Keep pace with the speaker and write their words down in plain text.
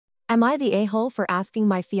Am I the a-hole for asking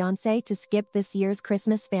my fiancé to skip this year's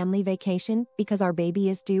Christmas family vacation because our baby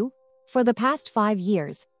is due? For the past 5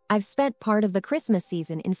 years, I've spent part of the Christmas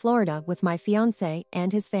season in Florida with my fiancé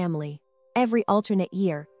and his family. Every alternate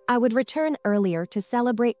year, I would return earlier to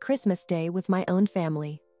celebrate Christmas Day with my own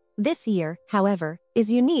family. This year, however, is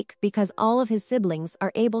unique because all of his siblings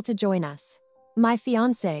are able to join us. My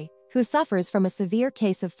fiancé, who suffers from a severe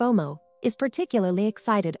case of FOMO, is particularly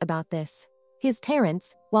excited about this. His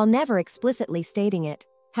parents, while never explicitly stating it,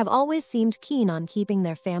 have always seemed keen on keeping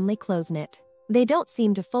their family close-knit. They don't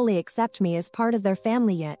seem to fully accept me as part of their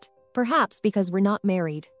family yet, perhaps because we're not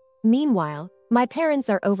married. Meanwhile, my parents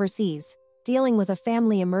are overseas, dealing with a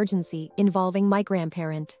family emergency involving my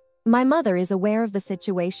grandparent. My mother is aware of the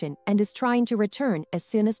situation and is trying to return as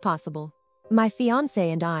soon as possible. My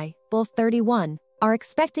fiancé and I, both 31, are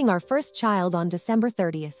expecting our first child on December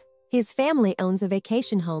 30th. His family owns a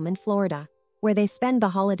vacation home in Florida, where they spend the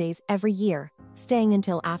holidays every year, staying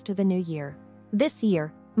until after the new year. This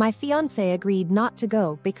year, my fiancé agreed not to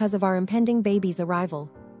go because of our impending baby's arrival.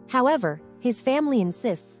 However, his family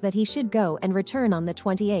insists that he should go and return on the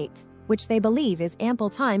 28th, which they believe is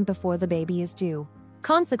ample time before the baby is due.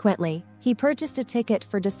 Consequently, he purchased a ticket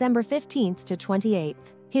for December 15th to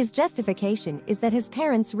 28th. His justification is that his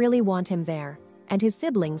parents really want him there, and his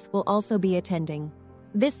siblings will also be attending.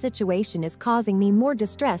 This situation is causing me more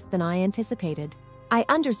distress than I anticipated. I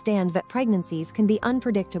understand that pregnancies can be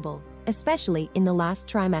unpredictable, especially in the last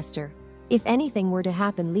trimester. If anything were to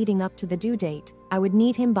happen leading up to the due date, I would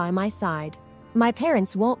need him by my side. My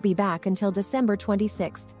parents won't be back until December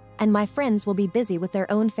 26th, and my friends will be busy with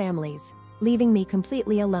their own families, leaving me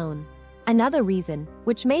completely alone. Another reason,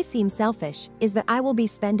 which may seem selfish, is that I will be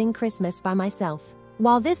spending Christmas by myself.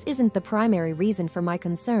 While this isn't the primary reason for my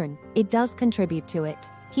concern, it does contribute to it.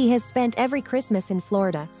 He has spent every Christmas in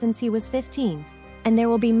Florida since he was 15, and there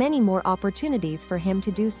will be many more opportunities for him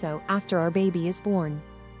to do so after our baby is born.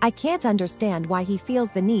 I can't understand why he feels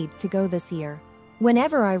the need to go this year.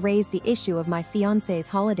 Whenever I raise the issue of my fiancé's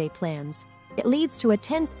holiday plans, it leads to a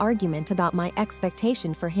tense argument about my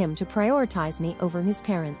expectation for him to prioritize me over his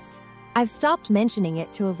parents. I've stopped mentioning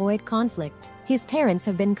it to avoid conflict. His parents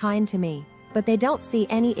have been kind to me, but they don't see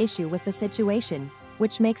any issue with the situation,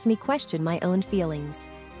 which makes me question my own feelings.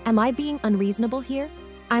 Am I being unreasonable here?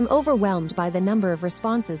 I'm overwhelmed by the number of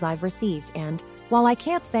responses I've received and, while I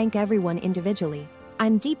can't thank everyone individually,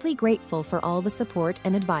 I'm deeply grateful for all the support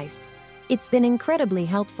and advice. It's been incredibly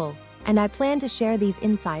helpful, and I plan to share these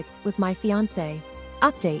insights with my fiancé.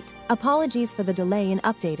 Update: apologies for the delay in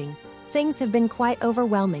updating. Things have been quite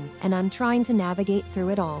overwhelming and I'm trying to navigate through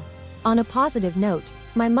it all. On a positive note,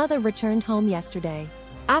 my mother returned home yesterday.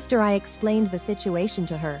 After I explained the situation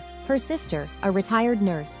to her, her sister, a retired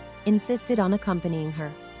nurse, insisted on accompanying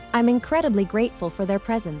her. I'm incredibly grateful for their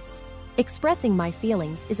presence. Expressing my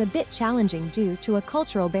feelings is a bit challenging due to a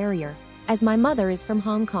cultural barrier, as my mother is from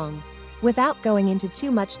Hong Kong. Without going into too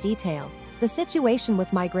much detail, the situation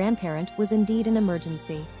with my grandparent was indeed an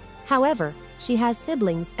emergency. However, she has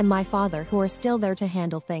siblings and my father who are still there to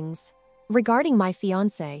handle things. Regarding my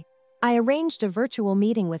fiancé, I arranged a virtual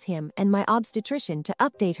meeting with him and my obstetrician to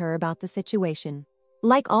update her about the situation.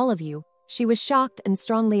 Like all of you, she was shocked and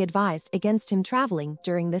strongly advised against him traveling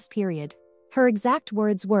during this period. Her exact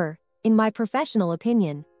words were, "In my professional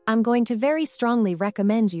opinion, I'm going to very strongly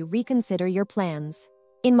recommend you reconsider your plans.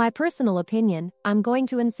 In my personal opinion, I'm going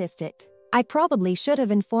to insist it." I probably should have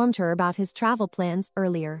informed her about his travel plans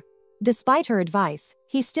earlier. Despite her advice,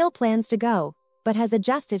 he still plans to go, but has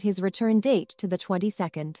adjusted his return date to the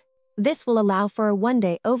 22nd. This will allow for a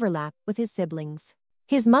one-day overlap with his siblings.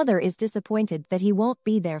 His mother is disappointed that he won't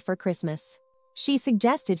be there for Christmas. She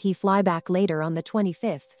suggested he fly back later on the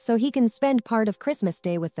 25th so he can spend part of Christmas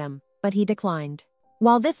Day with them, but he declined.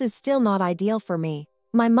 While this is still not ideal for me,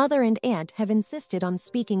 my mother and aunt have insisted on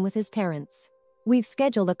speaking with his parents. We've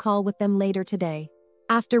scheduled a call with them later today.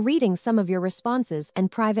 After reading some of your responses and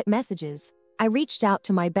private messages, I reached out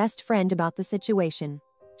to my best friend about the situation.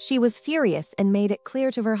 She was furious and made it clear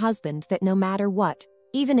to her husband that no matter what,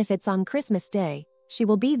 even if it's on Christmas Day, she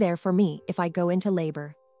will be there for me if I go into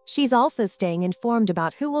labor. She's also staying informed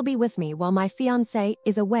about who will be with me while my fiancé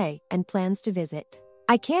is away and plans to visit.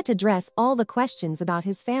 I can't address all the questions about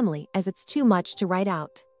his family as it's too much to write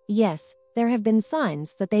out. Yes, there have been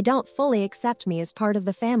signs that they don't fully accept me as part of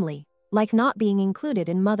the family, like not being included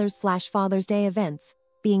in Mother's/Father's Day events,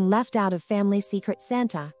 being left out of family Secret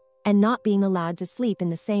Santa, and not being allowed to sleep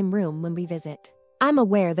in the same room when we visit. I'm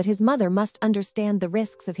aware that his mother must understand the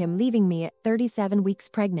risks of him leaving me at 37 weeks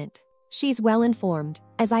pregnant. She's well informed,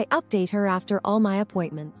 as I update her after all my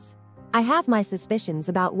appointments. I have my suspicions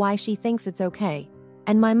about why she thinks it's okay,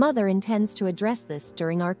 and my mother intends to address this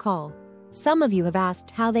during our call. Some of you have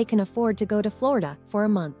asked how they can afford to go to Florida for a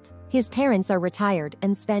month. His parents are retired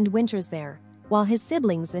and spend winters there, while his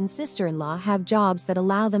siblings and sister-in-law have jobs that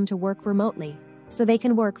allow them to work remotely, so they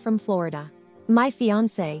can work from Florida. My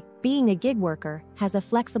fiancé, being a gig worker, has a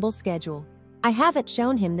flexible schedule. I haven't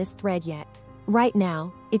shown him this thread yet. Right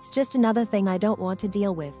now, it's just another thing I don't want to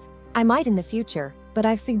deal with. I might in the future, but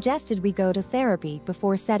I've suggested we go to therapy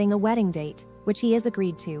before setting a wedding date, which he has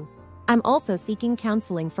agreed to. I'm also seeking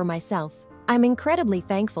counseling for myself. I'm incredibly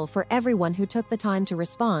thankful for everyone who took the time to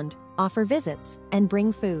respond, offer visits, and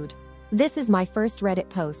bring food. This is my first Reddit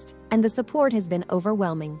post, and the support has been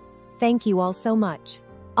overwhelming. Thank you all so much.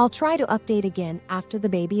 I'll try to update again after the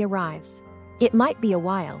baby arrives. It might be a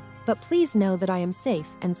while, but please know that I am safe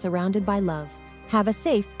and surrounded by love. Have a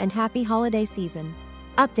safe and happy holiday season.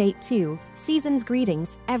 Update 2, Season's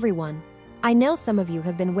greetings, everyone. I know some of you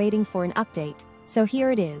have been waiting for an update, so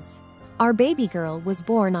here it is. Our baby girl was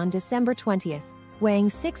born on December 20th, weighing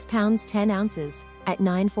 6 pounds 10 ounces, at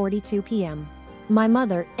 9:42 p.m. My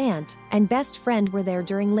mother, aunt, and best friend were there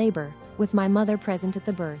during labor, with my mother present at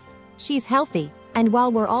the birth. She's healthy, and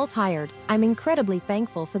while we're all tired, I'm incredibly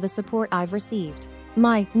thankful for the support I've received.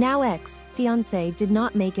 My now ex-fiancé did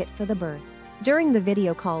not make it for the birth. During the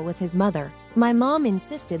video call with his mother, my mom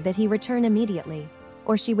insisted that he return immediately,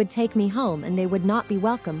 or she would take me home and they would not be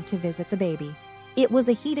welcome to visit the baby. It was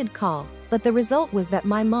a heated call, but the result was that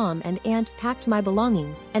my mom and aunt packed my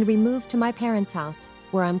belongings and we moved to my parents' house,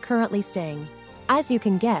 where I'm currently staying. As you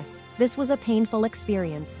can guess, this was a painful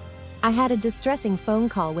experience. I had a distressing phone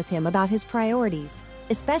call with him about his priorities,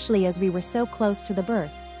 especially as we were so close to the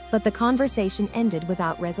birth, but the conversation ended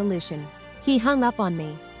without resolution. He hung up on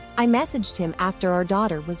me. I messaged him after our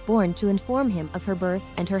daughter was born to inform him of her birth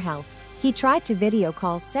and her health. He tried to video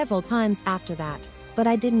call several times after that, but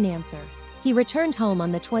I didn't answer. He returned home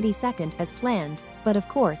on the 22nd as planned, but of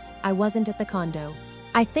course, I wasn't at the condo.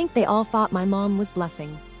 I think they all thought my mom was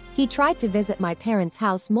bluffing. He tried to visit my parents'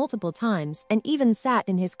 house multiple times and even sat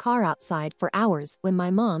in his car outside for hours when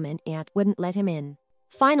my mom and aunt wouldn't let him in.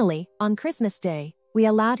 Finally, on Christmas Day, we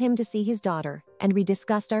allowed him to see his daughter, and we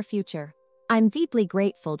discussed our future. I'm deeply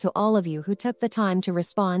grateful to all of you who took the time to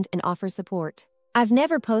respond and offer support. I've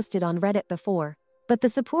never posted on Reddit before, but the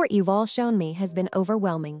support you've all shown me has been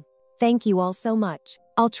overwhelming. Thank you all so much.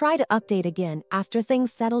 I'll try to update again after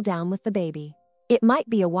things settle down with the baby. It might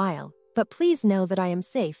be a while, but please know that I am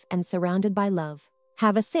safe and surrounded by love.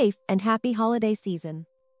 Have a safe and happy holiday season.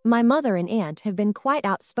 My mother and aunt have been quite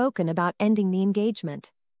outspoken about ending the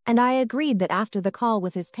engagement, and I agreed that after the call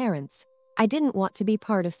with his parents, I didn't want to be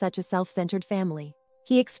part of such a self-centered family.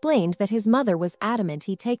 He explained that his mother was adamant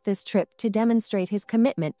he take this trip to demonstrate his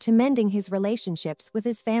commitment to mending his relationships with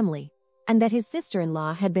his family, and that his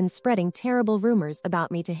sister-in-law had been spreading terrible rumors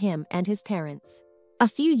about me to him and his parents. A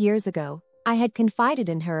few years ago, I had confided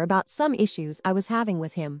in her about some issues I was having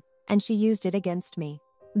with him, and she used it against me.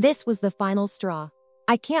 This was the final straw.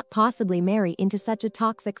 I can't possibly marry into such a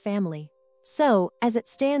toxic family. So, as it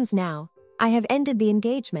stands now, I have ended the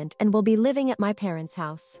engagement and will be living at my parents'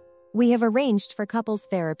 house. We have arranged for couples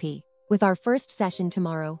therapy, with our first session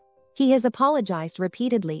tomorrow. He has apologized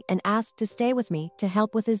repeatedly and asked to stay with me to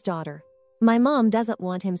help with his daughter. My mom doesn't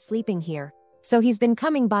want him sleeping here, so he's been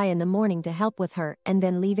coming by in the morning to help with her and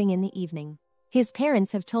then leaving in the evening. His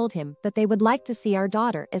parents have told him that they would like to see our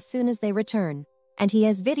daughter as soon as they return, and he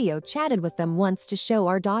has video chatted with them once to show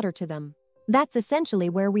our daughter to them. That's essentially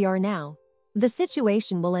where we are now. The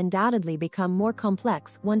situation will undoubtedly become more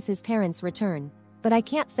complex once his parents return, but I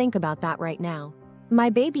can't think about that right now. My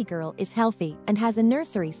baby girl is healthy and has a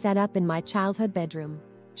nursery set up in my childhood bedroom.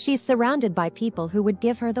 She's surrounded by people who would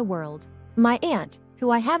give her the world. My aunt,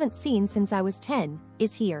 who I haven't seen since I was 10,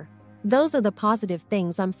 is here. Those are the positive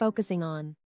things I'm focusing on.